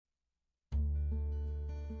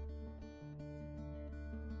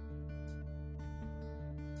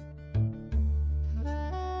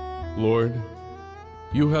Lord,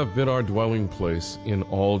 you have been our dwelling place in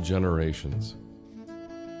all generations.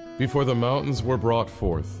 Before the mountains were brought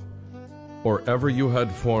forth, or ever you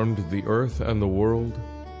had formed the earth and the world,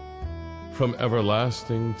 from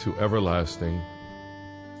everlasting to everlasting,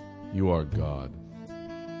 you are God.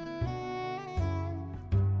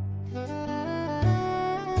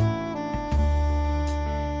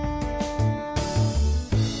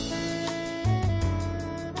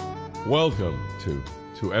 Welcome to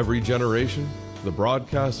Every Generation, the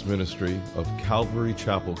broadcast ministry of Calvary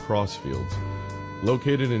Chapel Crossfields,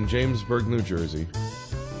 located in Jamesburg, New Jersey,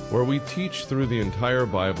 where we teach through the entire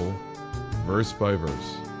Bible, verse by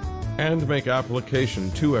verse, and make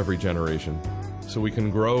application to every generation so we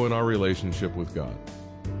can grow in our relationship with God.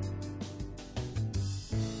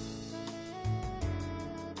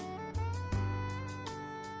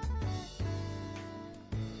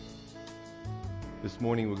 This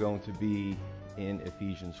morning we're going to be in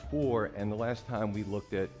Ephesians 4, and the last time we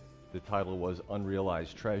looked at, the title was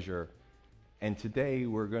Unrealized Treasure, and today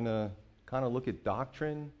we're going to kind of look at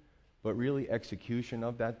doctrine, but really execution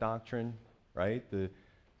of that doctrine, right? The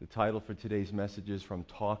title for today's message is From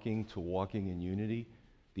Talking to Walking in Unity.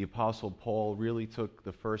 The Apostle Paul really took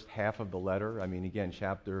the first half of the letter. I mean, again,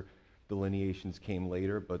 chapter delineations came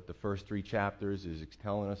later, but the first three chapters is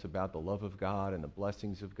telling us about the love of God and the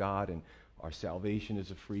blessings of God, and our salvation is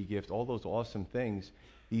a free gift, all those awesome things.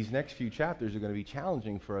 These next few chapters are going to be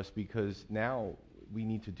challenging for us because now we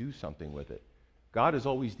need to do something with it. God is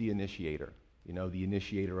always the initiator, the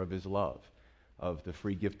initiator of his love, of the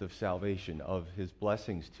free gift of salvation, of his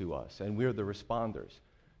blessings to us, and we're the responders.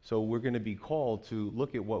 So we're going to be called to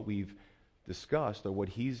look at what we've discussed or what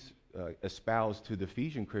he's espoused to the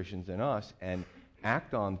Ephesian Christians and us and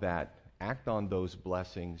act on that, act on those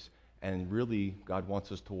blessings. And really, God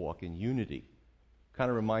wants us to walk in unity. Kind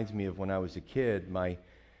of reminds me of when I was a kid. My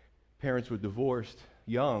parents were divorced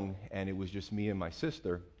young, and it was just me and my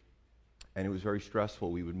sister. And it was very stressful.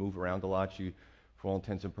 We would move around a lot. She, for all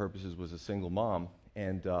intents and purposes, was a single mom.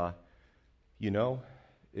 And,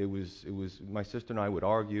 it was my sister and I would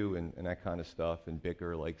argue and that kind of stuff and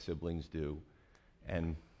bicker like siblings do.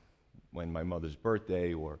 And when my mother's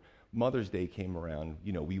birthday or Mother's Day came around,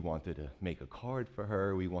 we wanted to make a card for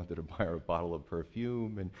her. We wanted to buy her a bottle of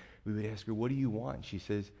perfume. And we would ask her, what do you want? She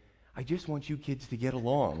says, I just want you kids to get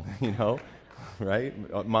along,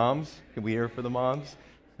 right? Moms, can we hear for the moms?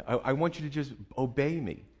 I want you to just obey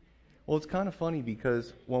me. Well, it's kind of funny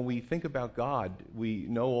because when we think about God, we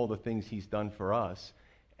know all the things he's done for us,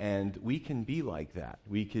 and we can be like that.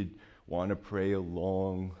 We could want to pray a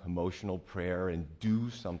long, emotional prayer and do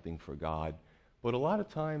something for God. But a lot of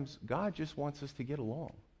times, God just wants us to get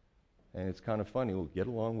along. And it's kind of funny. Well, get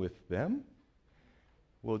along with them?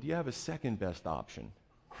 Well, do you have a second best option?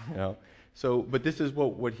 So, but this is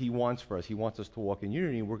what he wants for us. He wants us to walk in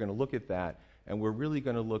unity. We're going to look at that. And we're really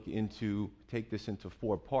going to take this into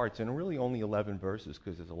 4 parts. And really only 11 verses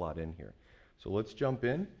because there's a lot in here. So let's jump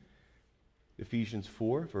in. Ephesians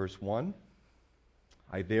 4, verse 1.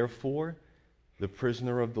 I therefore, the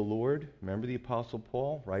prisoner of the Lord, remember the Apostle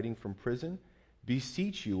Paul writing from prison,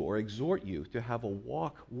 beseech you or exhort you to have a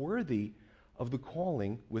walk worthy of the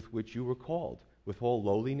calling with which you were called, with all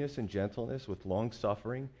lowliness and gentleness, with long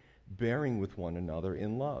suffering, bearing with one another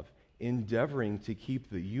in love, endeavoring to keep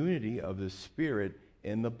the unity of the Spirit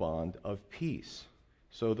in the bond of peace.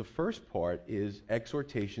 So the first part is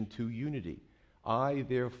exhortation to unity. I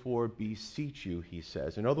therefore beseech you, he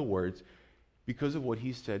says. In other words, because of what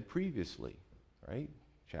he said previously, right?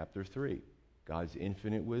 Chapter 3, God's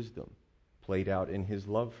infinite wisdom, played out in his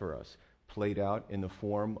love for us, played out in the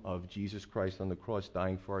form of Jesus Christ on the cross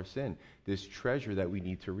dying for our sin, this treasure that we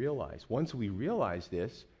need to realize. Once we realize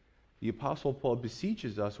this, the Apostle Paul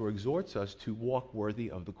beseeches us or exhorts us to walk worthy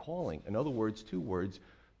of the calling. In other words, 2 words,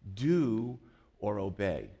 do or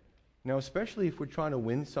obey. Now, especially if we're trying to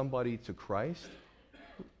win somebody to Christ,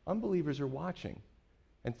 unbelievers are watching.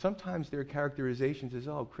 And sometimes their characterizations is,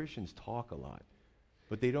 Christians talk a lot,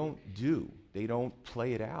 but they don't do. They don't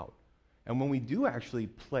play it out. And when we do actually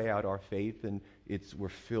play out our faith and we're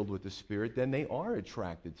filled with the Spirit, then they are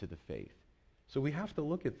attracted to the faith. So we have to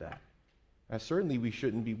look at that. Now, certainly we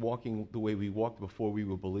shouldn't be walking the way we walked before we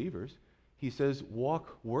were believers. He says,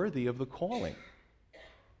 walk worthy of the calling.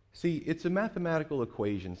 See, it's a mathematical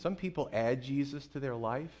equation. Some people add Jesus to their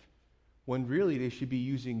life when really they should be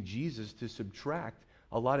using Jesus to subtract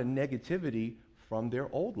a lot of negativity from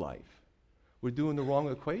their old life. We're doing the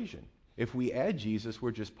wrong equation. If we add Jesus,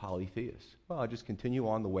 we're just polytheists. Well, I'll just continue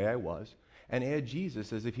on the way I was and add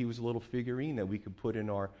Jesus as if he was a little figurine that we could put in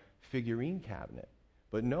our figurine cabinet.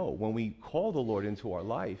 But no, when we call the Lord into our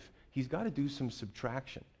life, he's got to do some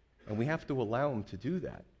subtraction. And we have to allow him to do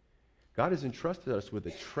that. God has entrusted us with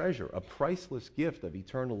a treasure, a priceless gift of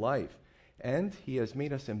eternal life. And he has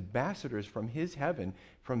made us ambassadors from his heaven,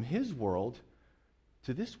 from his world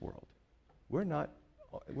to this world. We're not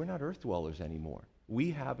earth dwellers anymore.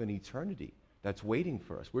 We have an eternity that's waiting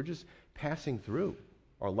for us. We're just passing through.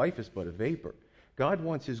 Our life is but a vapor. God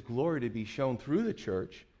wants his glory to be shown through the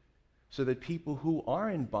church so that people who are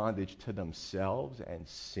in bondage to themselves and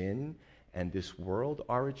sin and this world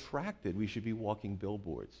are attracted. We should be walking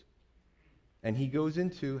billboards. And he goes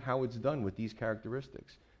into how it's done with these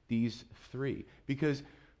characteristics, these three. Because,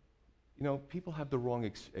 people have the wrong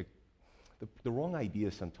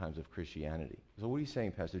idea sometimes of Christianity. So what are you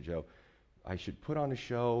saying, Pastor Joe? I should put on a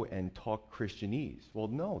show and talk Christianese. Well,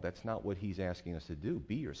 no, that's not what he's asking us to do.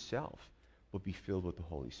 Be yourself, but be filled with the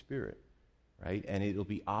Holy Spirit, right? And it'll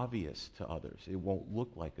be obvious to others. It won't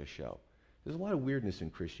look like a show. There's a lot of weirdness in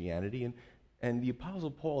Christianity, and the Apostle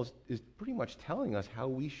Paul is pretty much telling us how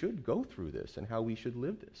we should go through this and how we should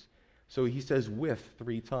live this. So he says with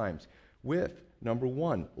 3 times. With, number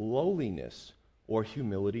 1, lowliness or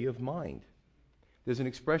humility of mind. There's an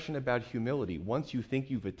expression about humility. Once you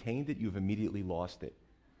think you've attained it, you've immediately lost it.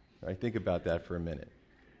 Right? Think about that for a minute.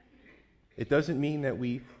 It doesn't mean that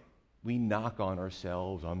we knock on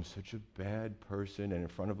ourselves. I'm such a bad person, and in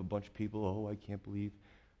front of a bunch of people, oh, I can't believe,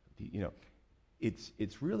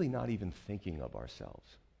 It's really not even thinking of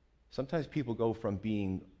ourselves. Sometimes people go from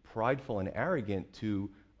being prideful and arrogant to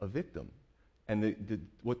a victim. And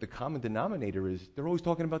what the common denominator is, they're always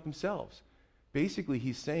talking about themselves. Basically,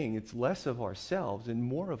 he's saying it's less of ourselves and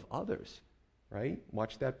more of others, right?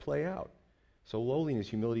 Watch that play out. So lowliness,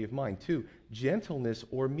 humility of mind. 2, gentleness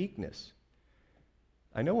or meekness.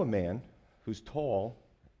 I know a man who's tall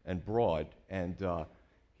and broad, and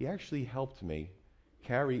he actually helped me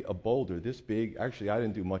carry a boulder this big. Actually, I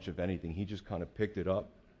didn't do much of anything. He just kind of picked it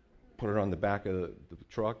up, put it on the back of the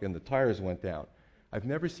truck, and the tires went down. I've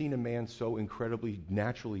never seen a man so incredibly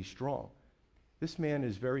naturally strong. This man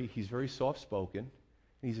he's very soft-spoken, and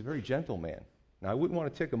he's a very gentle man. Now, I wouldn't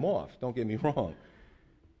want to tick him off, don't get me wrong.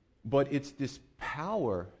 But it's this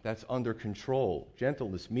power that's under control,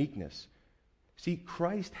 gentleness, meekness. See,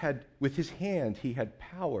 Christ had, with his hand, he had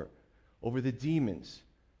power over the demons.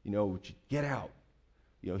 Get out.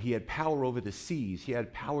 He had power over the seas. He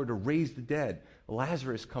had power to raise the dead.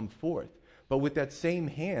 Lazarus come forth. But with that same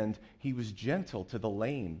hand, he was gentle to the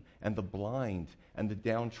lame and the blind and the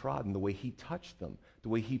downtrodden, the way he touched them, the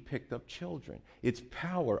way he picked up children. It's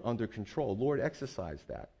power under control. Lord, exercise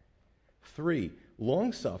that. 3,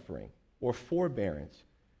 long-suffering or forbearance,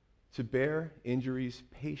 to bear injuries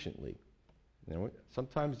patiently.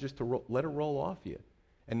 Sometimes just to let it roll off you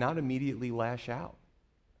and not immediately lash out.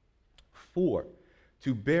 4,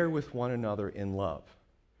 to bear with one another in love.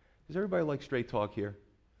 Does everybody like straight talk here?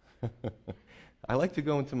 I like to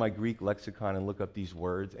go into my Greek lexicon and look up these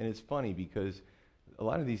words, and it's funny because a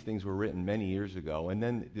lot of these things were written many years ago, and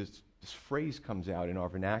then this phrase comes out in our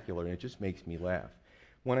vernacular, and it just makes me laugh.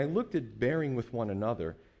 When I looked at bearing with one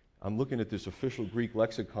another, I'm looking at this official Greek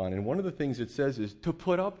lexicon, and one of the things it says is to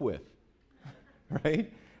put up with,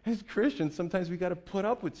 right? As Christians, sometimes we got to put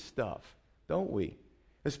up with stuff, don't we?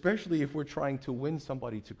 Especially if we're trying to win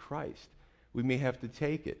somebody to Christ. We may have to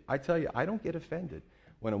take it. I tell you, I don't get offended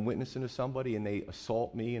when I'm witnessing to somebody and they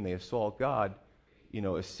assault me and they assault God,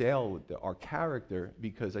 assail our character,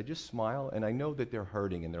 because I just smile and I know that they're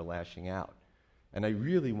hurting and they're lashing out. And I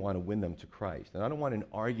really want to win them to Christ. And I don't want an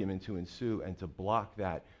argument to ensue and to block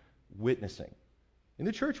that witnessing. In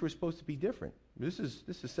the church, we're supposed to be different. This is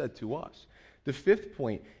said to us. The 5th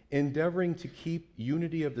point, endeavoring to keep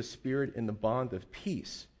unity of the Spirit in the bond of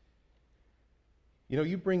peace.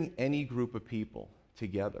 You bring any group of people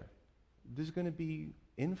together, there's going to be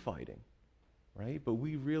infighting, right? But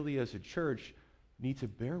we really, as a church, need to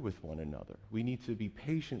bear with one another. We need to be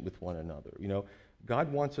patient with one another.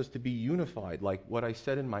 God wants us to be unified, like what I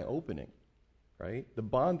said in my opening, right? The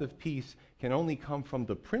bond of peace can only come from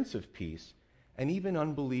the Prince of Peace, and even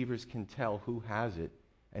unbelievers can tell who has it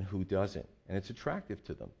and who doesn't, and it's attractive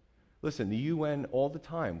to them. Listen, the UN all the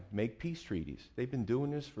time make peace treaties. They've been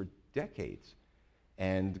doing this for decades,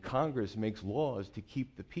 and Congress makes laws to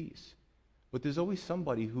keep the peace. But there's always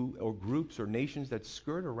somebody or groups or nations that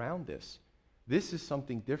skirt around this. This is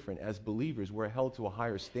something different. As believers, we're held to a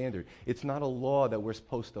higher standard. It's not a law that we're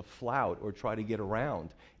supposed to flout or try to get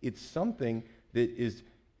around. It's something that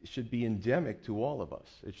should be endemic to all of us.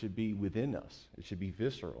 It should be within us. It should be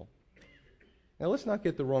visceral. Now, let's not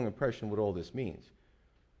get the wrong impression what all this means.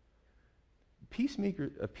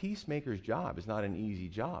 A peacemaker's job is not an easy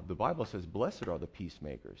job. The Bible says, blessed are the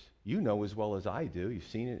peacemakers. You know as well as I do. You've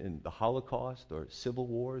seen it in the Holocaust or civil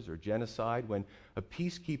wars or genocide. When a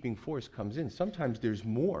peacekeeping force comes in, sometimes there's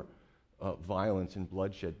more violence and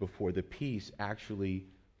bloodshed before the peace actually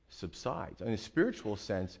subsides. In a spiritual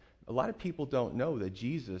sense, a lot of people don't know that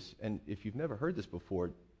Jesus, and if you've never heard this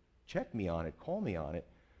before, check me on it, call me on it,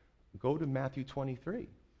 go to Matthew 23.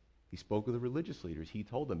 He spoke of the religious leaders. He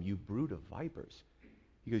told them, you brood of vipers.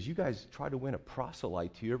 He goes, you guys try to win a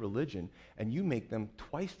proselyte to your religion, and you make them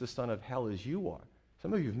twice the son of hell as you are.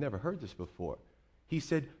 Some of you have never heard this before. He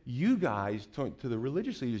said, you guys, to the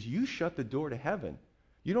religious leaders, you shut the door to heaven.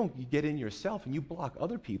 You don't get in yourself, and you block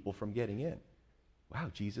other people from getting in. Wow,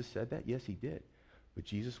 Jesus said that? Yes, he did. But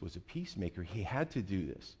Jesus was a peacemaker. He had to do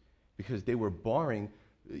this because they were barring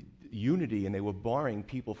unity, and they were barring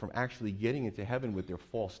people from actually getting into heaven with their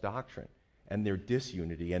false doctrine and their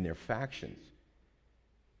disunity and their factions.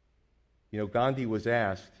 You know, Gandhi was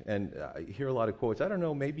asked, and I hear a lot of quotes, I don't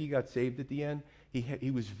know, maybe he got saved at the end.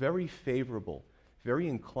 He was very favorable, very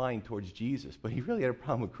inclined towards Jesus, but he really had a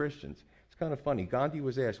problem with Christians. It's kind of funny. Gandhi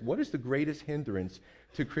was asked, what is the greatest hindrance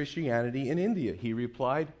to Christianity in India? He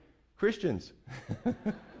replied, Christians.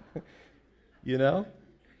 You know?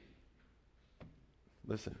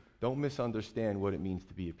 Listen, don't misunderstand what it means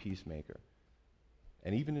to be a peacemaker.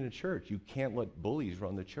 And even in a church, you can't let bullies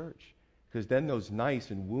run the church, because then those nice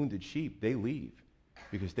and wounded sheep, they leave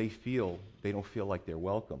because they don't feel like they're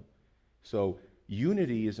welcome. So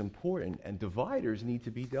unity is important, and dividers need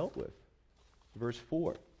to be dealt with. Verse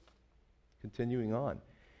 4, continuing on.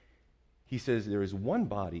 He says, there is one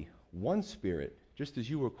body, one Spirit, just as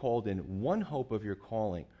you were called in one hope of your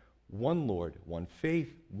calling, one Lord, one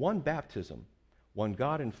faith, one baptism, one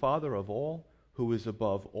God and Father of all, who is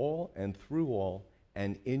above all and through all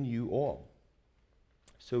and in you all.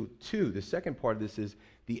 So the second part of this is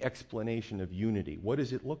the explanation of unity. What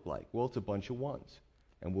does it look like? Well, it's a bunch of ones,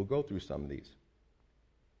 and we'll go through some of these.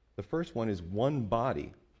 The first one is one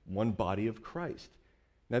body of Christ.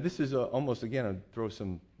 Now, this is almost, again, I'll throw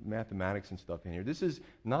some mathematics and stuff in here. This is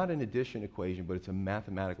not an addition equation, but it's a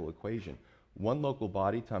mathematical equation. One local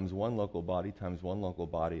body times one local body times one local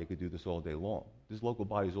body. I could do this all day long. There's local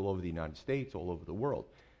bodies all over the United States, all over the world.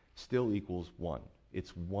 Still equals one.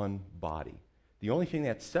 It's one body. The only thing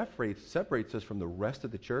that separates us from the rest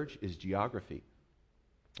of the church is geography.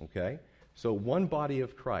 Okay? So one body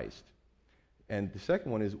of Christ. And the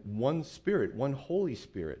second one is one Spirit, one Holy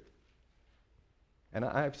Spirit. And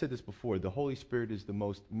I've said this before, the Holy Spirit is the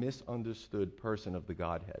most misunderstood person of the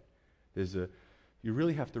Godhead. You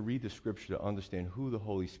really have to read the Scripture to understand who the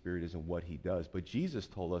Holy Spirit is and what he does. But Jesus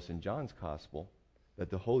told us in John's Gospel that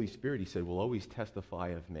the Holy Spirit, he said, will always testify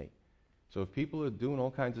of me. So if people are doing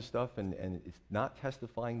all kinds of stuff and it's not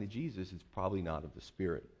testifying to Jesus, it's probably not of the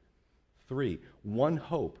Spirit. 3, one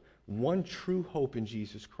hope, one true hope in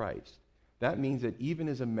Jesus Christ. That means that even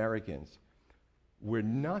as Americans, we're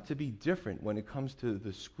not to be different when it comes to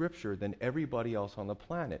the Scripture than everybody else on the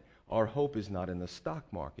planet. Our hope is not in the stock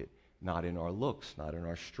market, not in our looks, not in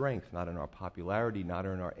our strength, not in our popularity, not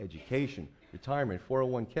in our education, retirement,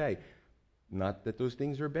 401k. Not that those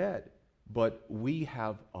things are bad, but we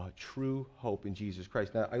have a true hope in Jesus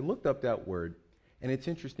Christ. Now, I looked up that word, and it's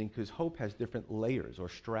interesting because hope has different layers or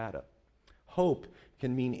strata. Hope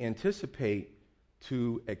can mean anticipate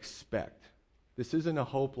to expect. This isn't a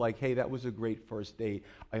hope like, hey, that was a great first date.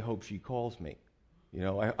 I hope she calls me. You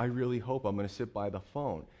know, I really hope I'm going to sit by the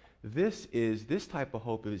phone. This type of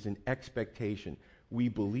hope is an expectation. We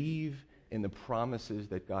believe in the promises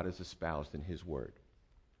that God has espoused in his word.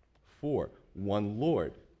 4, one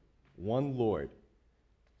Lord. One Lord.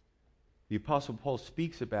 The Apostle Paul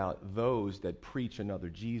speaks about those that preach another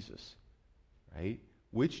Jesus, right?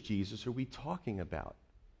 Which Jesus are we talking about?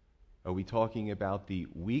 Are we talking about the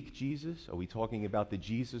weak Jesus? Are we talking about the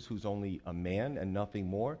Jesus who's only a man and nothing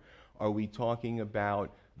more? Are we talking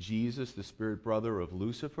about Jesus, the spirit brother of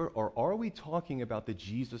Lucifer? Or are we talking about the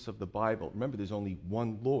Jesus of the Bible? Remember, there's only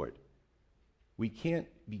one Lord. We can't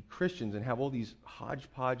be Christians and have all these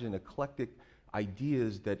hodgepodge and eclectic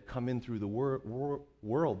ideas that come in through the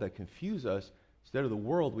world that confuse us. Instead of the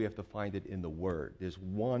world, we have to find it in the Word. There's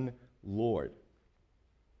one Lord.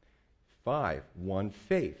 5, one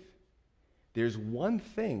faith. There's one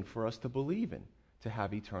thing for us to believe in, to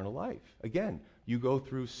have eternal life. Again, you go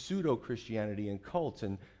through pseudo-Christianity and cults,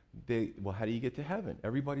 and how do you get to heaven?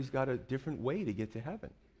 Everybody's got a different way to get to heaven.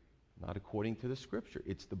 Not according to the Scripture.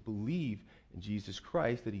 It's to believe in Jesus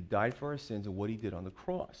Christ, that he died for our sins and what he did on the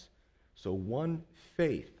cross. So one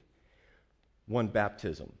faith, one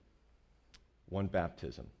baptism. One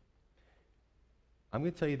baptism. I'm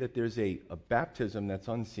going to tell you that there's a baptism that's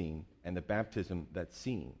unseen and the baptism that's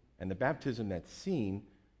seen. And the baptism that's seen,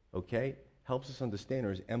 okay, helps us understand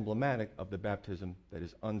or is emblematic of the baptism that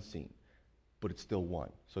is unseen. But it's still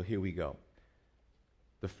one. So here we go.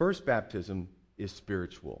 The first baptism is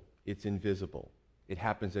spiritual. It's invisible. It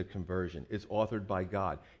happens at conversion. It's authored by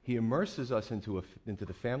God. He immerses us into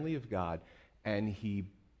the family of God, and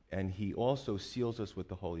he also seals us with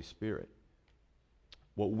the Holy Spirit.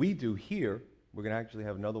 What we do here, we're going to actually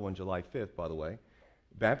have another one July 5th, by the way,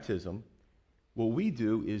 baptism. What we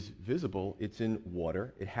do is visible. It's in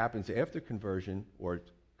water. It happens after conversion or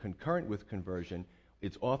concurrent with conversion.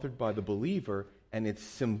 It's authored by the believer, and it's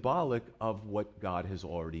symbolic of what God has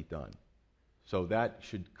already done. So that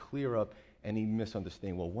should clear up any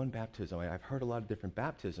misunderstanding. Well, one baptism, I've heard a lot of different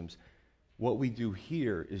baptisms. What we do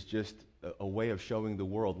here is just a way of showing the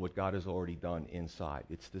world what God has already done inside.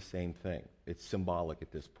 It's the same thing. It's symbolic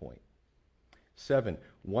at this point. 7,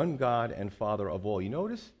 one God and Father of all. You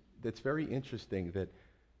notice that's very interesting that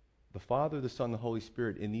the Father, the Son, the Holy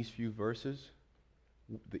Spirit, in these few verses,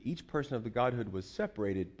 each person of the Godhood was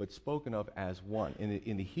separated but spoken of as one.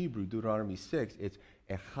 In the Hebrew, Deuteronomy 6, it's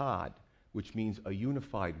echad, which means a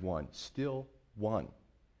unified one, still one.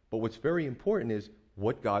 But what's very important is,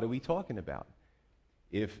 what God are we talking about?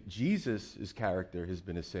 If Jesus' character has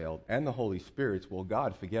been assailed and the Holy Spirit's, well,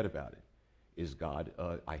 God, forget about it. Is God,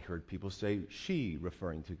 I heard people say she,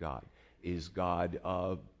 referring to God. Is God,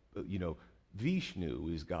 Vishnu?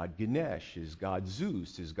 Is God Ganesh? Is God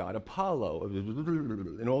Zeus? Is God Apollo?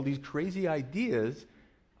 And all these crazy ideas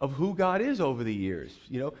of who God is over the years.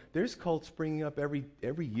 There's cults springing up every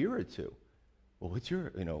year or two. Well, what's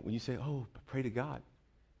your, when you say, oh, pray to God.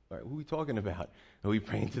 All right, who are we talking about? Are we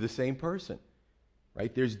praying to the same person?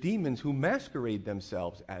 Right? There's demons who masquerade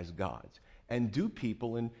themselves as gods and dupe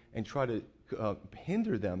people and try to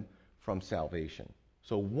hinder them from salvation.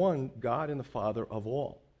 So one, God and the Father of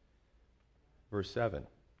all. Verse 7.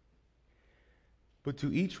 But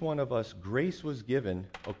to each one of us grace was given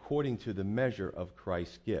according to the measure of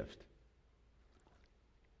Christ's gift.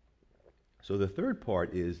 So the third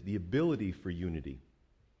part is the ability for unity.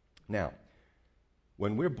 Now,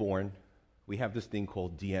 when we're born, we have this thing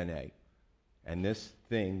called DNA. And this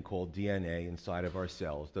thing called DNA inside of our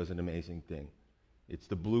cells does an amazing thing. It's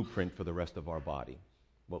the blueprint for the rest of our body.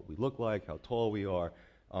 What we look like, how tall we are.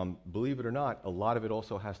 Believe it or not, a lot of it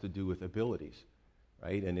also has to do with abilities,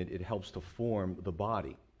 right? And it helps to form the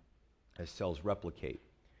body as cells replicate.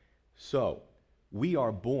 So, we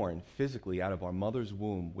are born physically out of our mother's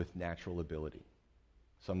womb with natural ability.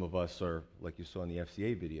 Some of us are, like you saw in the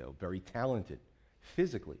FCA video, very talented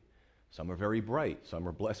physically. Some are very bright. Some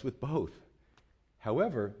are blessed with both.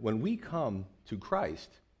 However, when we come to Christ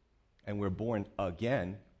and we're born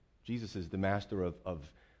again, Jesus is the master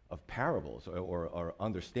of parables or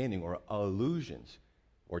understanding or illusions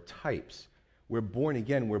or types. We're born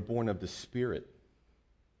again. We're born of the Spirit,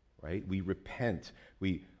 right? We repent.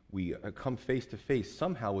 We come face to face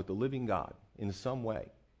somehow with the living God in some way.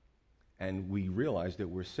 And we realize that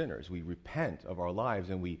we're sinners. We repent of our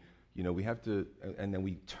lives and we have to, and then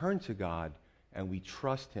we turn to God and we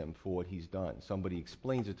trust Him for what He's done. Somebody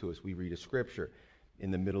explains it to us. We read a scripture. In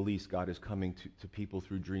the Middle East, God is coming to people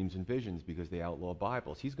through dreams and visions because they outlaw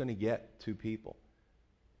Bibles. He's going to get to people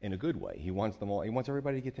in a good way. He wants them all. He wants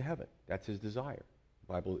everybody to get to heaven. That's His desire.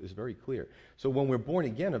 The Bible is very clear. So when we're born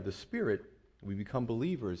again of the Spirit, we become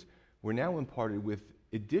believers. We're now imparted with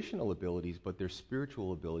additional abilities, but they're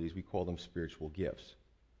spiritual abilities. We call them spiritual gifts.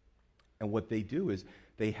 And what they do is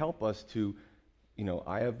they help us to,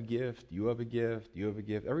 I have a gift, you have a gift, you have a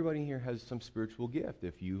gift. Everybody here has some spiritual gift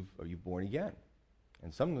if you're born again.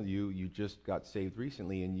 And some of you just got saved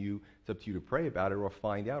recently, and it's up to you to pray about it or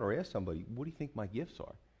find out or ask somebody, what do you think my gifts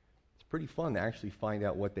are? It's pretty fun to actually find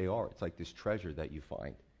out what they are. It's like this treasure that you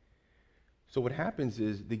find. So what happens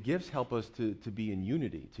is the gifts help us to be in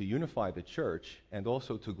unity, to unify the church, and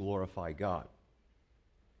also to glorify God.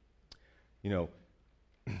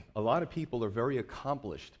 A lot of people are very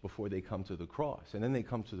accomplished before they come to the cross. And then they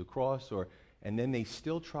come to the cross, and then they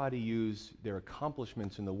still try to use their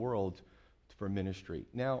accomplishments in the world for ministry.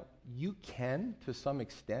 Now, you can to some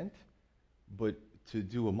extent, but to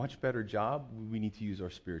do a much better job, we need to use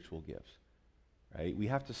our spiritual gifts. Right? We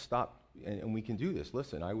have to stop, and we can do this.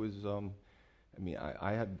 Listen, I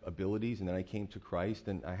had abilities, and then I came to Christ,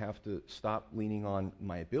 and I have to stop leaning on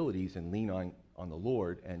my abilities and lean on the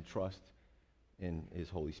Lord and trust in His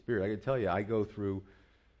Holy Spirit. I can tell you, I go through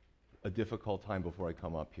a difficult time before I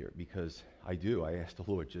come up here because I ask the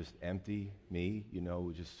Lord, just empty me,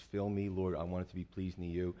 just fill me, Lord. I want it to be pleasing to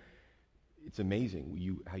you. It's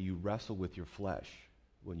amazing how you wrestle with your flesh,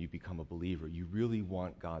 when you become a believer. You really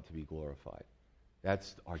want God to be glorified.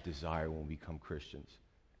 That's our desire when we become Christians,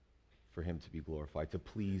 for him to be glorified, to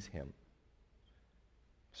please him.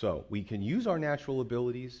 So we can use our natural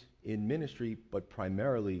abilities in ministry, but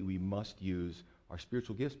primarily we must use our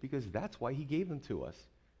spiritual gifts because that's why he gave them to us.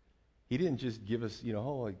 He didn't just give us,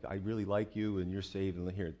 I really like you and you're saved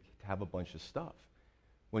and here, have a bunch of stuff.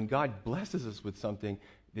 When God blesses us with something,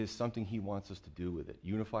 there's something he wants us to do with it.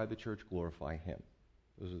 Unify the church, glorify him.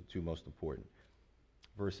 Those are the two most important.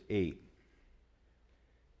 Verse 8.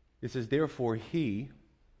 It says, therefore he,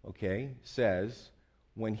 says,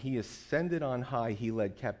 when he ascended on high, he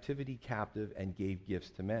led captivity captive and gave gifts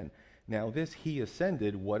to men. Now this he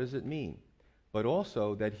ascended, what does it mean? But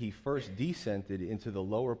also that he first descended into the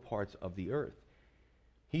lower parts of the earth.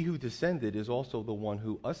 He who descended is also the one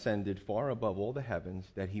who ascended far above all the heavens,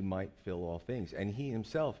 that he might fill all things. And he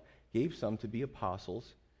himself gave some to be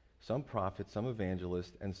apostles, some prophets, some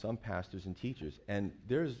evangelists, and some pastors and teachers. And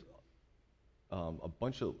there's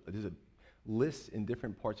there's a lists in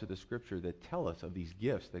different parts of the scripture that tell us of these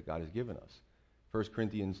gifts that God has given us. 1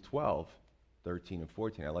 Corinthians 12, 13 and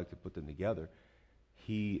 14, I like to put them together.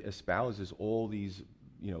 He espouses all these,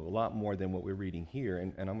 a lot more than what we're reading here,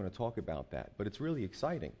 and I'm going to talk about that. But it's really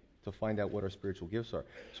exciting to find out what our spiritual gifts are.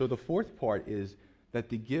 So the fourth part is that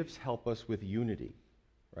the gifts help us with unity,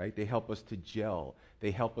 right? They help us to gel. They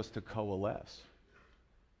help us to coalesce.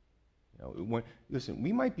 Listen,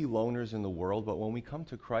 we might be loners in the world, but when we come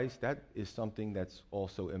to Christ, that is something that's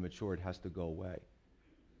also immature. It has to go away.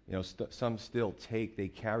 Some still they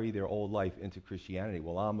carry their old life into Christianity.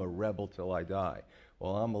 Well, I'm a rebel till I die.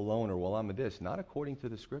 Well, I'm a loner. Well, I'm a this. Not according to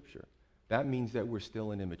the scripture. That means that we're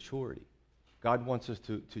still in immaturity. God wants us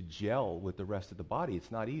to gel with the rest of the body.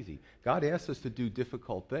 It's not easy. God asks us to do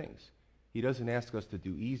difficult things. He doesn't ask us to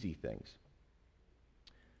do easy things.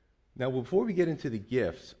 Now, before we get into the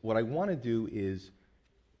gifts, what I want to do is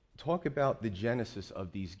talk about the genesis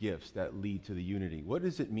of these gifts that lead to the unity. What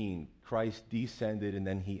does it mean? Christ descended and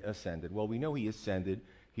then he ascended. Well, we know he ascended.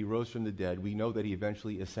 He rose from the dead. We know that he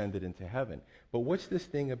eventually ascended into heaven. But what's this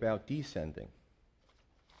thing about descending?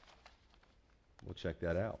 We'll check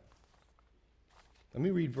that out. Let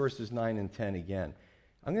me read verses 9 and 10 again.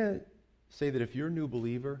 I'm going to say that if you're a new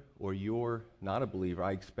believer or you're not a believer,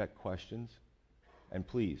 I expect questions. And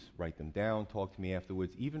please write them down, talk to me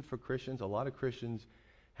afterwards. Even for Christians, a lot of Christians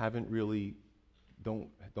haven't really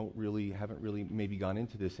maybe gone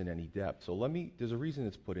into this in any depth. So there's a reason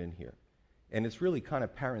it's put in here. And it's really kind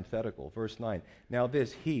of parenthetical. Verse 9. Now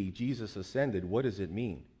this he, Jesus, ascended, what does it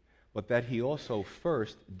mean? But that he also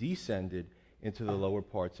first descended into the lower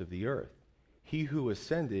parts of the earth. He who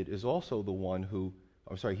descended is also the one who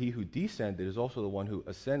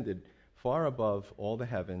ascended far above all the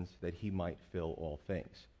heavens, that he might fill all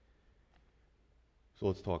things. So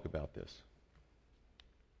let's talk about this.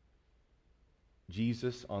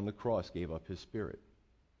 Jesus on the cross gave up his spirit,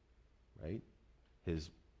 right?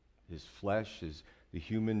 His flesh, the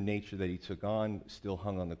human nature that he took on, still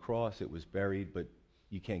hung on the cross. It was buried, but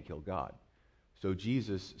you can't kill God. So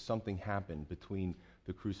something happened between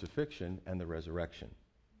the crucifixion and the resurrection.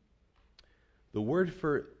 The word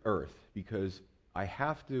for earth, because I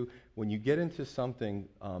have to, when you get into something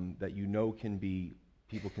that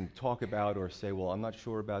people can talk about or say, well, I'm not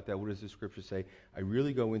sure about that. What does the scripture say? I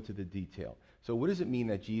really go into the detail. So what does it mean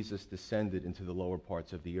that Jesus descended into the lower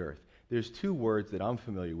parts of the earth? There's two words that I'm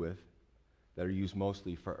familiar with that are used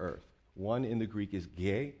mostly for earth. One in the Greek is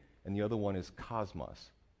ge, and the other one is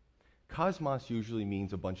cosmos. Cosmos usually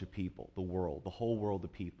means a bunch of people, the world, the whole world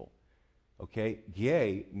of people. Okay?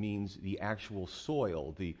 Ge means the actual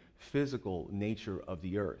soil, the physical nature of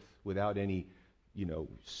the earth, without any,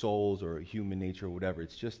 souls or human nature or whatever.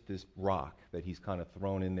 It's just this rock that he's kind of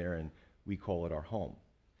thrown in there, and we call it our home.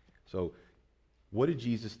 So, what did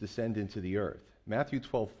Jesus descend into the earth? Matthew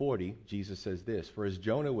 12:40, Jesus says this, for as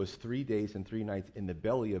Jonah was 3 days and 3 nights in the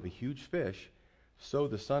belly of a huge fish, so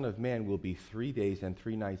the Son of Man will be 3 days and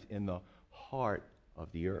 3 nights in the heart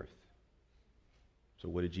of the earth. So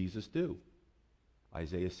what did Jesus do?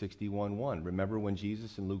 Isaiah 61:1. Remember when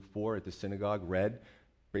Jesus in Luke 4 at the synagogue read,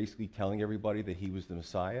 basically telling everybody that he was the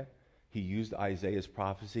Messiah? He used Isaiah's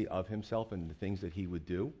prophecy of himself and the things that he would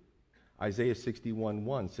do. Isaiah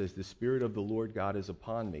 61:1 says, the Spirit of the Lord God is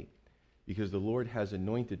upon me, because the Lord has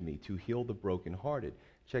anointed me to heal the brokenhearted.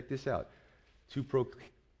 Check this out. To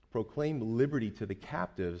proclaim liberty to the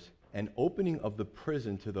captives and opening of the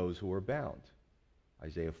prison to those who are bound.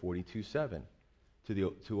 Isaiah 42:7.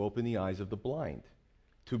 To open the eyes of the blind.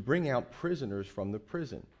 To bring out prisoners from the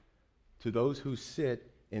prison. To those who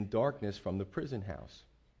sit in darkness from the prison house.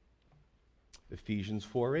 Ephesians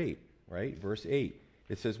 4:8, right? Verse 8.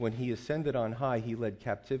 It says, when he ascended on high, he led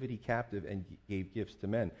captivity captive and gave gifts to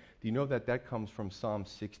men. Do you know that that comes from Psalm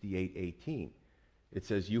 68:18? It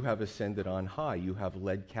says, you have ascended on high. You have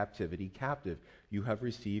led captivity captive. You have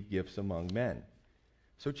received gifts among men.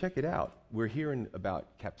 So check it out. We're hearing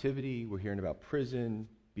about captivity. We're hearing about prison,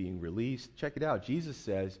 being released. Check it out. Jesus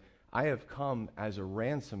says, I have come as a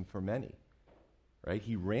ransom for many. Right?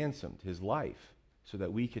 He ransomed his life so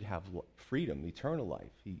that we could have freedom, eternal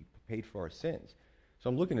life. He paid for our sins. So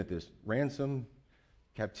I'm looking at this. Ransom,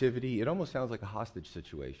 captivity. It almost sounds like a hostage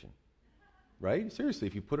situation. Right? Seriously,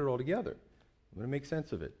 if you put it all together. I'm going to make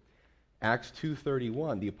sense of it. Acts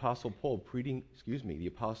 2:31, the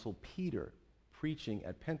Apostle Peter preaching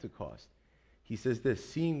at Pentecost. He says this,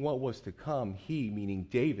 seeing what was to come, he, meaning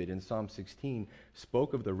David in Psalm 16,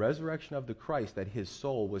 spoke of the resurrection of the Christ, that his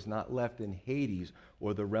soul was not left in Hades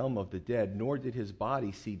or the realm of the dead, nor did his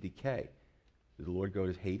body see decay. Did the Lord go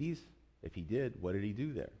to Hades? If he did, what did he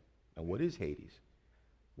do there? And what is Hades?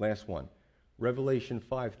 Last one. Revelation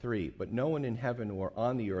 5:3, but no one in heaven or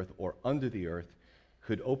on the earth or under the earth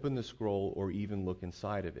could open the scroll or even look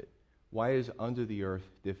inside of it. Why is under the earth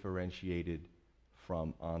differentiated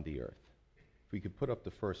from on the earth? If we could put up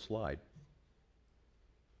the first slide.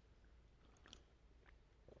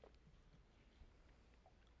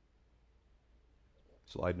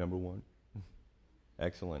 Slide number 1.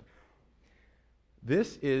 Excellent.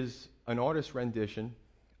 This is an artist's rendition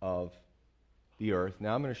of the earth.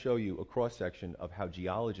 Now I'm going to show you a cross-section of how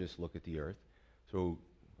geologists look at the earth. So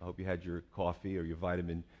I hope you had your coffee or your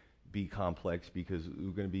vitamin B complex, because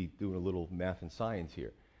we're going to be doing a little math and science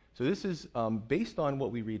here. So this is based on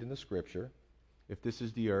what we read in the scripture. If this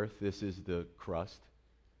is the earth, this is the crust.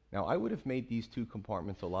 Now I would have made these two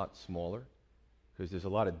compartments a lot smaller because there's a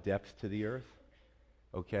lot of depth to the earth.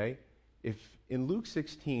 Okay? If in Luke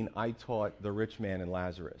 16 I taught the rich man and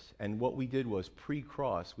Lazarus, and what we did was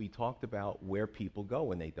pre-cross, we talked about where people go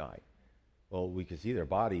when they die. Well, we can see their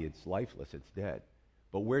body, it's lifeless, it's dead.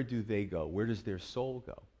 But where do they go? Where does their soul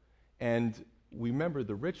go? And we remember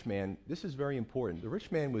the rich man, this is very important. The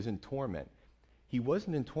rich man was in torment. He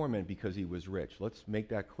wasn't in torment because he was rich. Let's make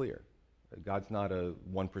that clear. God's not a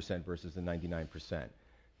 1% versus a 99%.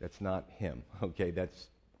 That's not him, okay? That's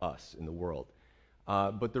us in the world.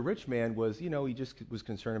 But the rich man was, he just was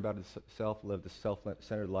concerned about himself, lived a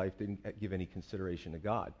self-centered life, didn't give any consideration to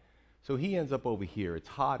God. So he ends up over here. It's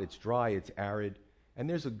hot, it's dry, it's arid, and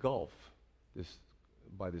there's a gulf.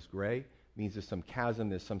 By this gray means there's some chasm,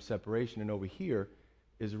 there's some separation, and over here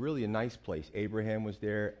is really a nice place. Abraham was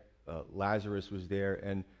there, Lazarus was there,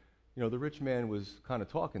 and the rich man was kind of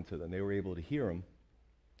talking to them. They were able to hear him,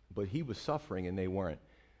 but he was suffering and they weren't.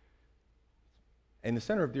 In the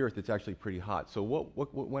center of the earth, it's actually pretty hot. So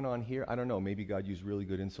what went on here? I don't know. Maybe God used really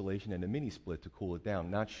good insulation and a mini split to cool it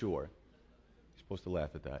down. Not sure. You're supposed to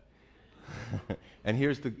laugh at that. And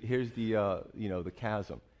here's the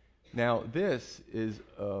chasm. Now this is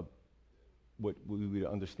what we would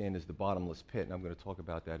understand as the bottomless pit, and I'm going to talk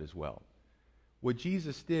about that as well. What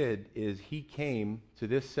Jesus did is he came to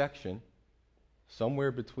this section,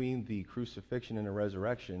 somewhere between the crucifixion and the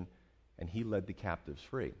resurrection, and he led the captives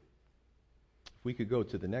free. If we could go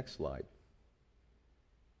to the next slide.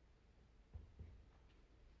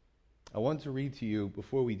 I want to read to you,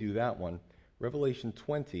 before we do that one, Revelation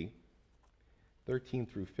 20, 13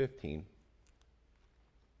 through 15.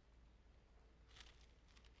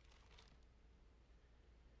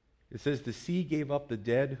 It says, the sea gave up the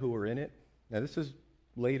dead who were in it. Now this is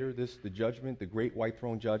later, the judgment, the great white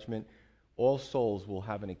throne judgment. All souls will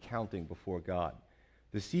have an accounting before God.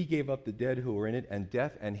 The sea gave up the dead who were in it, and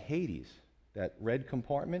death and Hades, that red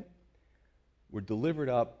compartment, were delivered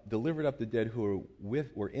up the dead who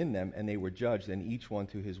were in them, and they were judged, and each one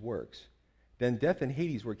to his works. Then death and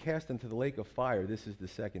Hades were cast into the lake of fire. This is the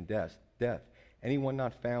second death. Anyone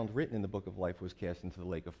not found written in the book of life was cast into the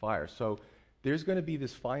lake of fire. So there's going to be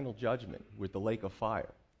this final judgment with the lake of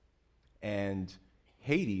fire. And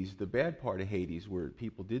Hades, the bad part of Hades, where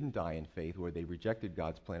people didn't die in faith, where they rejected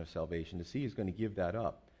God's plan of salvation, the sea is going to give that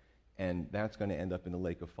up. And that's going to end up in the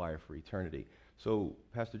lake of fire for eternity. So,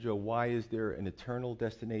 Pastor Joe, why is there an eternal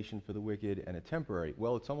destination for the wicked and a temporary?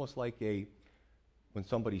 Well, it's almost like when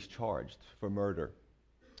somebody's charged for murder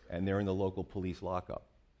and they're in the local police lockup.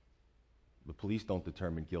 The police don't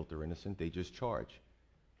determine guilt or innocence, they just charge.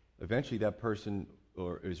 Eventually that person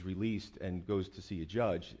is released and goes to see a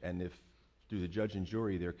judge, and if through the judge and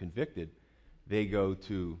jury they're convicted, they go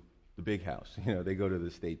to the big house. They go to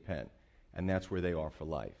the state pen, and that's where they are for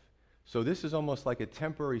life. So this is almost like a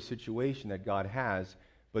temporary situation that God has,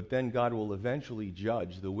 but then God will eventually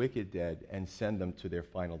judge the wicked dead and send them to their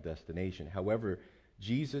final destination. However,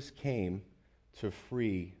 Jesus came to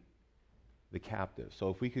free the captive. So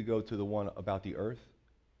if we could go to the one about the earth.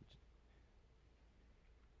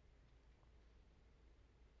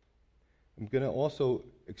 I'm going to also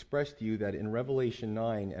express to you that in Revelation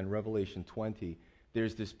 9 and Revelation 20,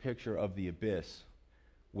 there's this picture of the abyss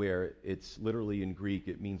where it's literally in Greek,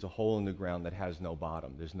 it means a hole in the ground that has no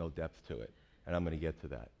bottom. There's no depth to it. And I'm going to get to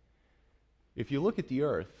that. If you look at the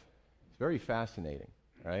earth, it's very fascinating,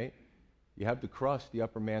 right? You have the crust, the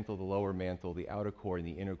upper mantle, the lower mantle, the outer core, and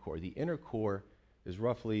the inner core. The inner core is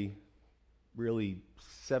roughly, really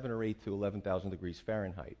 7 or 8 to 11,000 degrees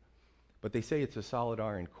Fahrenheit. But they say it's a solid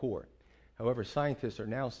iron core. However, scientists are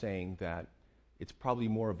now saying that it's probably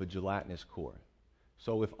more of a gelatinous core.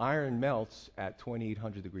 So if iron melts at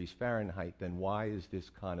 2,800 degrees Fahrenheit, then why is this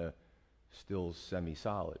kind of still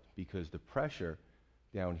semi-solid? Because the pressure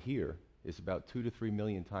down here is about 2 to 3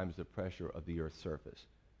 million times the pressure of the Earth's surface.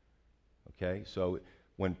 Okay, so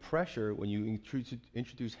when you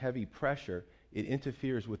introduce heavy pressure, it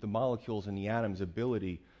interferes with the molecules in the atom's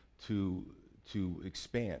ability to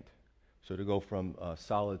expand. So to go from a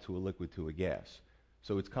solid to a liquid to a gas.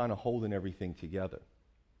 So it's kind of holding everything together.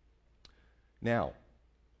 Now,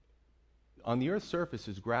 on the Earth's surface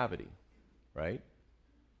is gravity, right?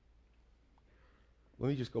 Let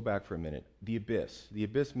me just go back for a minute. The abyss. The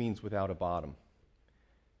abyss means without a bottom.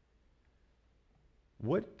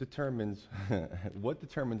 What determines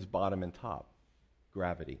bottom and top?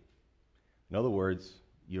 Gravity. In other words,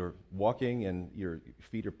 you're walking and your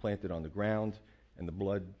feet are planted on the ground, and the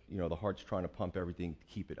blood, the heart's trying to pump everything to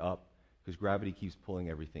keep it up, because gravity keeps pulling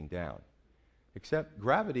everything down. Except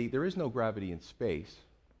gravity, there is no gravity in space,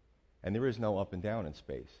 and there is no up and down in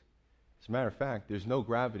space. As a matter of fact, there's no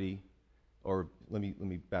gravity, or let me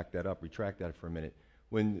back that up, retract that for a minute.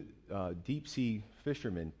 When deep sea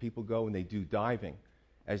fishermen, people go and they do diving,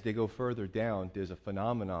 as they go further down, there's a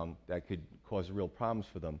phenomenon that could cause real problems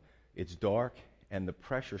for them. It's dark, and the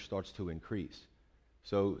pressure starts to increase.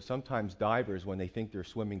 So sometimes divers, when they think they're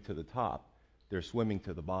swimming to the top, they're swimming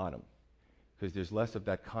to the bottom, because there's less of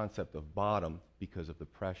that concept of bottom because of the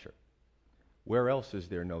pressure. Where else is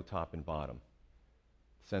there no top and bottom?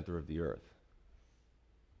 Center of the earth.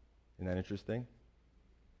 Isn't that interesting?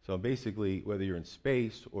 So basically, whether you're in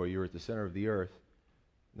space or you're at the center of the earth,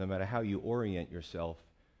 no matter how you orient yourself,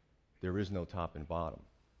 there is no top and bottom.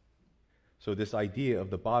 So this idea of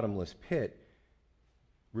the bottomless pit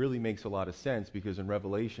really makes a lot of sense, because in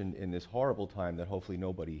Revelation, in this horrible time that hopefully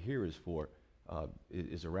nobody here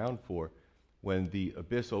is around for, when the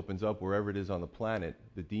abyss opens up wherever it is on the planet,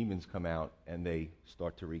 the demons come out and they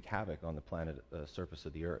start to wreak havoc on the planet surface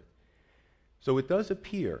of the earth. So it does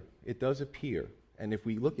appear, and if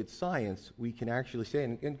we look at science, we can actually say,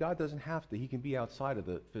 and God doesn't have to, he can be outside of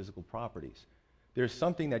the physical properties. There's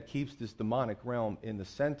something that keeps this demonic realm in the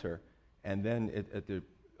center, and then at the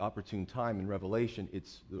opportune time in Revelation,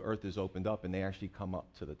 the earth is opened up and they actually come up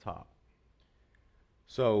to the top.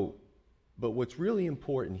 So, but what's really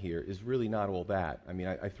important here is really not all that. I mean,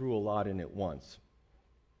 I threw a lot in at once.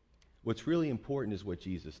 What's really important is what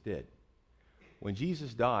Jesus did. When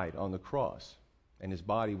Jesus died on the cross and his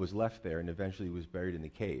body was left there and eventually was buried in the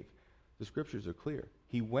cave, the scriptures are clear.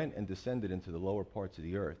 He went and descended into the lower parts of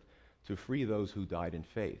the earth to free those who died in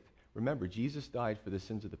faith. Remember, Jesus died for the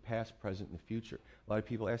sins of the past, present, and future. A lot of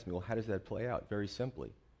people ask me, well, how does that play out? Very simply.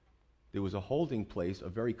 There was a holding place, a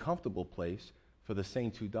very comfortable place, for the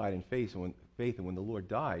saints who died in faith, and when the Lord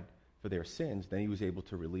died for their sins, then he was able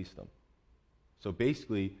to release them. So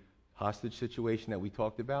basically, hostage situation that we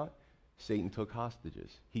talked about, Satan took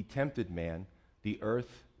hostages. He tempted man,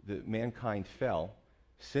 mankind fell,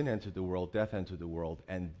 sin entered the world, death entered the world,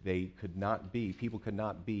 and people could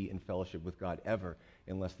not be in fellowship with God ever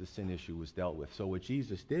unless the sin issue was dealt with. So what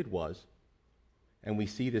Jesus did was, and we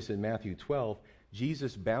see this in Matthew 12,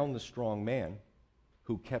 Jesus bound the strong man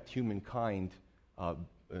who kept humankind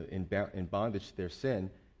in bondage to their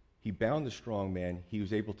sin. He bound the strong man. He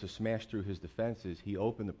was able to smash through his defenses. He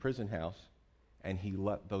opened the prison house, and he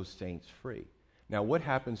let those saints free. Now, what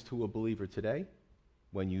happens to a believer today?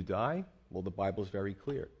 When you die, well, the Bible is very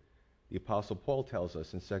clear. The Apostle Paul tells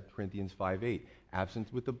us in 2 Corinthians 5:8, absent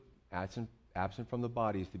from the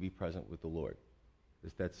body is to be present with the Lord.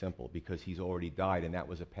 It's that simple, because he's already died, and that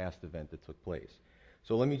was a past event that took place.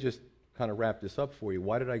 So let me just kind of wrap this up for you.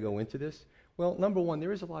 Why did I go into this? Well, number one,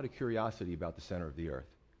 there is a lot of curiosity about the center of the earth.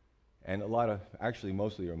 And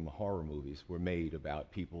mostly horror movies were made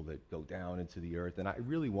about people that go down into the earth. And I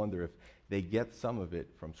really wonder if they get some of it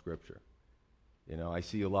from Scripture. I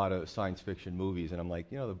see a lot of science fiction movies, and I'm like,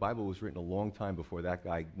 the Bible was written a long time before that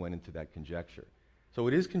guy went into that conjecture. So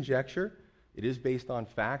it is conjecture. It is based on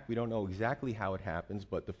fact. We don't know exactly how it happens,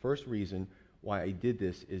 but the first reason why I did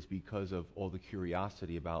this is because of all the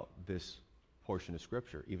curiosity about this portion of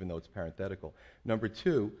Scripture, even though it's parenthetical. Number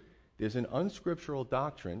two, there's an unscriptural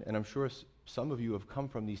doctrine, and I'm sure some of you have come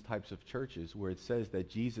from these types of churches where it says that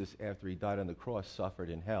Jesus, after he died on the cross, suffered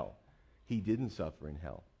in hell. He didn't suffer in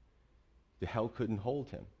hell. The hell couldn't hold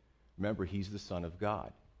him. Remember, he's the Son of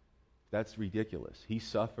God. That's ridiculous. He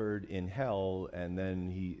suffered in hell, and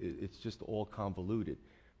then it's just all convoluted.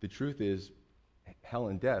 The truth is, hell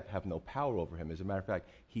and death have no power over him. As a matter of fact,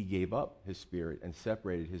 he gave up his spirit and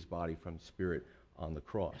separated his body from spirit on the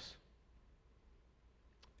cross.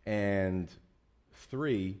 And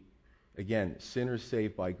three, again, sinners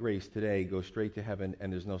saved by grace today go straight to heaven,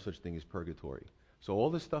 and there's no such thing as purgatory. So all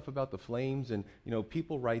this stuff about the flames, and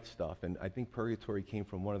people write stuff, and I think purgatory came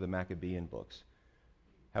from one of the Maccabean books.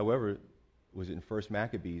 However, was it in First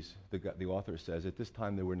Maccabees, the author says, at this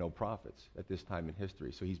time there were no prophets, at this time in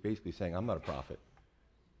history. So he's basically saying, I'm not a prophet.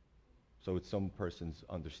 So it's some person's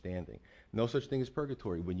understanding. No such thing as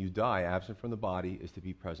purgatory. When you die, absent from the body is to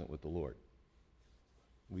be present with the Lord.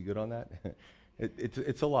 We good on that?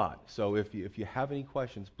 It's a lot. So if you have any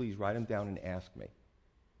questions, please write them down and ask me.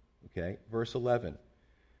 Okay, verse 11.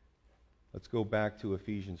 Let's go back to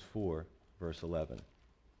Ephesians 4, verse 11.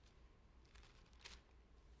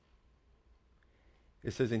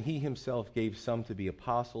 It says, and he himself gave some to be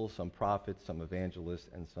apostles, some prophets, some evangelists,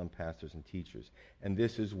 and some pastors and teachers. And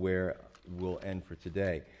this is where we'll end for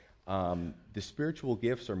today. The spiritual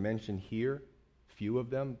gifts are mentioned here, few of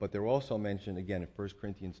them, but they're also mentioned again in 1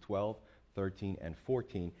 Corinthians 12, 13, and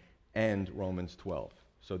 14, and Romans 12.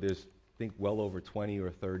 So there's, I think, well over 20 or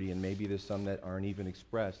 30, and maybe there's some that aren't even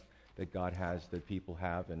expressed that God has, that people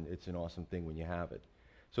have, and it's an awesome thing when you have it.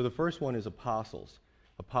 So the first one is apostles.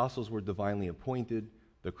 Apostles were divinely appointed.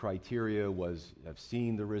 The criteria was have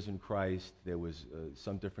seen the risen Christ. There was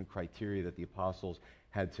some different criteria that the apostles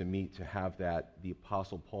had to meet to have that. The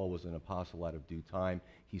apostle Paul was an apostle out of due time.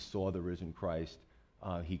 He saw the risen Christ.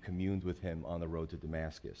 He communed with him on the road to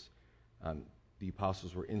Damascus. The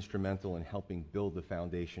apostles were instrumental in helping build the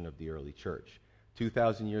foundation of the early church.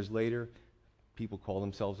 2,000 years later, people call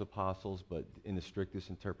themselves apostles, but in the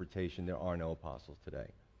strictest interpretation, there are no apostles today.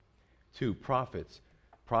 2, prophets.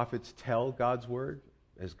 Prophets tell God's word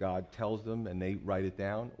as God tells them, and they write it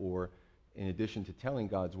down, or in addition to telling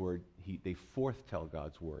God's word, they forth-tell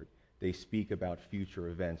God's word. They speak about future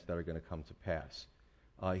events that are going to come to pass.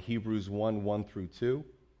 Hebrews 1 through 2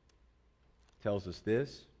 tells us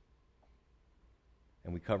this,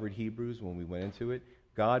 and we covered Hebrews when we went into it.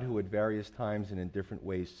 God, who at various times and in different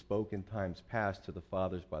ways spoke in times past to the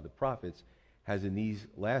fathers by the prophets, has in these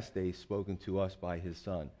last days spoken to us by his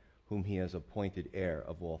Son, whom he has appointed heir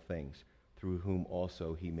of all things, through whom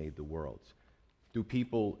also he made the worlds. Do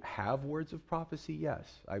people have words of prophecy? Yes.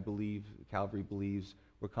 I believe, Calvary believes,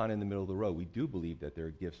 we're kind of in the middle of the road. We do believe that there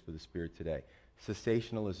are gifts for the Spirit today.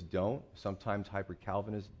 Cessationalists don't. Sometimes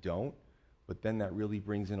hyper-Calvinists don't. But then that really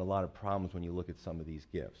brings in a lot of problems when you look at some of these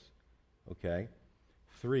gifts. Okay?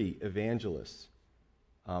 3, evangelists.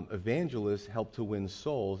 Evangelists help to win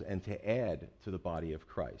souls and to add to the body of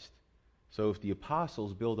Christ. So if the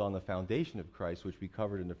apostles build on the foundation of Christ, which we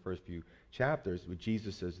covered in the first few chapters, with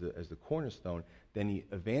Jesus as the cornerstone, then the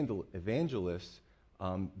evangelists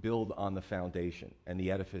build on the foundation, and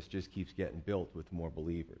the edifice just keeps getting built with more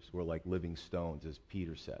believers. We're like living stones, as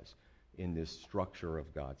Peter says, in this structure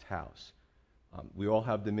of God's house. We all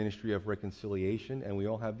have the ministry of reconciliation, and we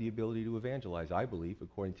all have the ability to evangelize, I believe,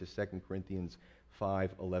 according to 2 Corinthians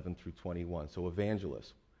 5, 11 through 21. So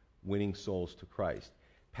evangelists, winning souls to Christ.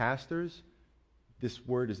 Pastors, this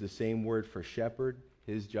word is the same word for shepherd.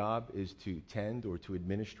 His job is to tend or to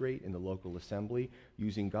administrate in the local assembly,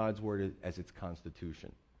 using God's word as its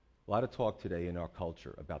constitution. A lot of talk today in our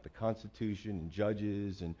culture about the Constitution and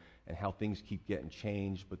judges and how things keep getting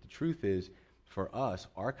changed. But the truth is, for us,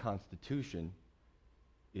 our Constitution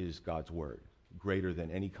is God's word, greater than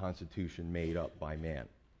any constitution made up by man.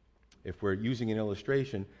 If we're using an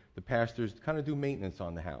illustration, the pastors kind of do maintenance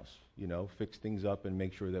on the house, fix things up and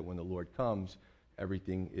make sure that when the Lord comes,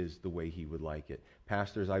 everything is the way he would like it.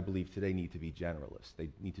 Pastors, I believe, today need to be generalists. They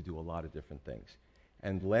need to do a lot of different things.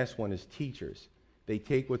 And the last one is teachers. They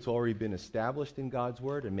take what's already been established in God's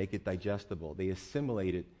word and make it digestible. They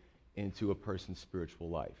assimilate it into a person's spiritual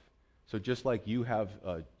life. So just like you have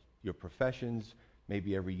your professions,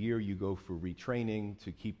 maybe every year you go for retraining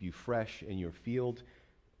to keep you fresh in your field,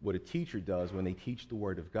 what a teacher does when they teach the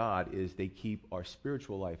Word of God is they keep our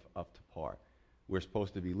spiritual life up to par. We're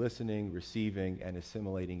supposed to be listening, receiving, and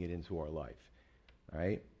assimilating it into our life. All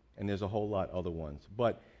right? And there's a whole lot other ones.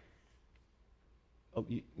 But,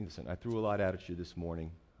 listen, I threw a lot at you this morning.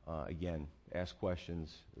 Again, ask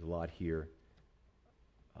questions. There's a lot here.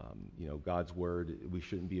 God's Word, we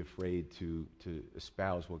shouldn't be afraid to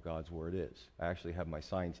espouse what God's Word is. I actually have my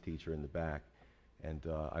science teacher in the back, and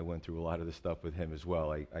I went through a lot of this stuff with him as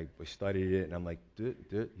well. I studied it, and I'm like, do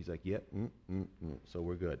it. He's like, yep, so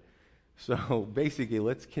we're good. So basically,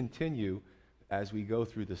 let's continue as we go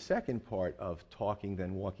through the second part of talking,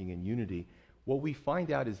 then walking in unity. What we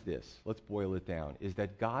find out is this, let's boil it down, is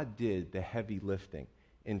that God did the heavy lifting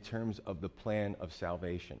in terms of the plan of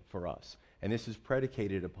salvation for us. And this is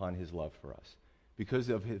predicated upon his love for us. Because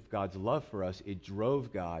of God's love for us, it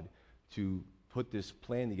drove God to put this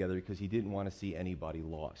plan together because he didn't want to see anybody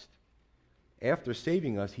lost. After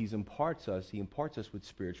saving us, he imparts us with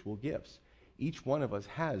spiritual gifts. Each one of us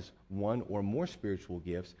has one or more spiritual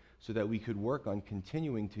gifts so that we could work on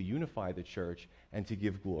continuing to unify the church and to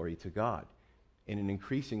give glory to God in an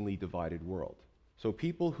increasingly divided world. So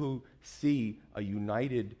people who see a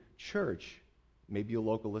united church, maybe a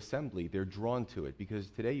local assembly, they're drawn to it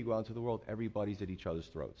because today you go out into the world, everybody's at each other's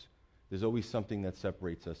throats. There's always something that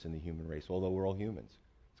separates us in the human race, although we're all humans.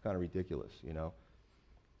 It's kind of ridiculous, A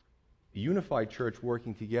unified church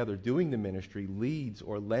working together, doing the ministry, leads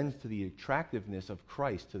or lends to the attractiveness of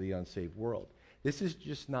Christ to the unsaved world. This is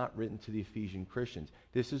just not written to the Ephesian Christians.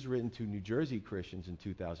 This is written to New Jersey Christians in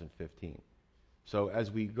 2015. So as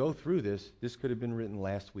we go through this could have been written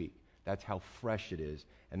last week. That's how fresh it is,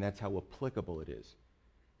 and that's how applicable it is.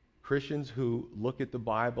 Christians who look at the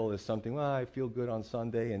Bible as something, I feel good on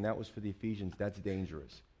Sunday, and that was for the Ephesians, that's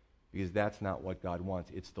dangerous, because that's not what God wants.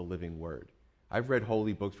 It's the living Word. I've read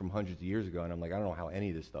holy books from hundreds of years ago, and I'm like, I don't know how any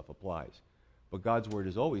of this stuff applies. But God's Word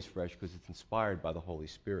is always fresh because it's inspired by the Holy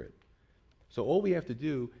Spirit. So all we have to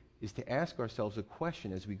do is to ask ourselves a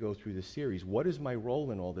question as we go through this series. What is my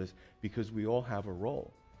role in all this? Because we all have a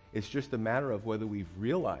role. It's just a matter of whether we've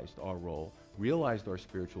realized our role, realized our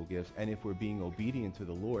spiritual gifts, and if we're being obedient to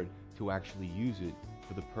the Lord to actually use it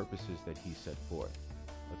for the purposes that he set forth.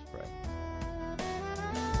 Let's pray.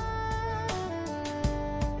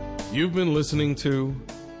 You've been listening to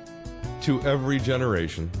Every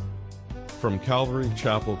Generation from Calvary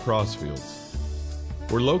Chapel Crossfields.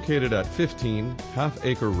 We're located at 15 Half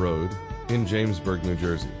Acre Road in Jamesburg, New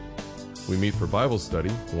Jersey. We meet for Bible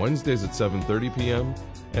study Wednesdays at 7:30 p.m.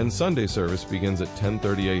 and Sunday service begins at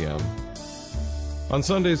 10:30 a.m. On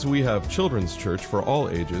Sundays, we have children's church for all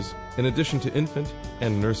ages, in addition to infant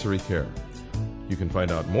and nursery care. You can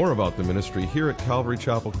find out more about the ministry here at Calvary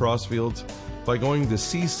Chapel Crossfields by going to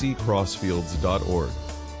cccrossfields.org.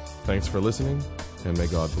 Thanks for listening, and may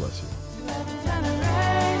God bless you.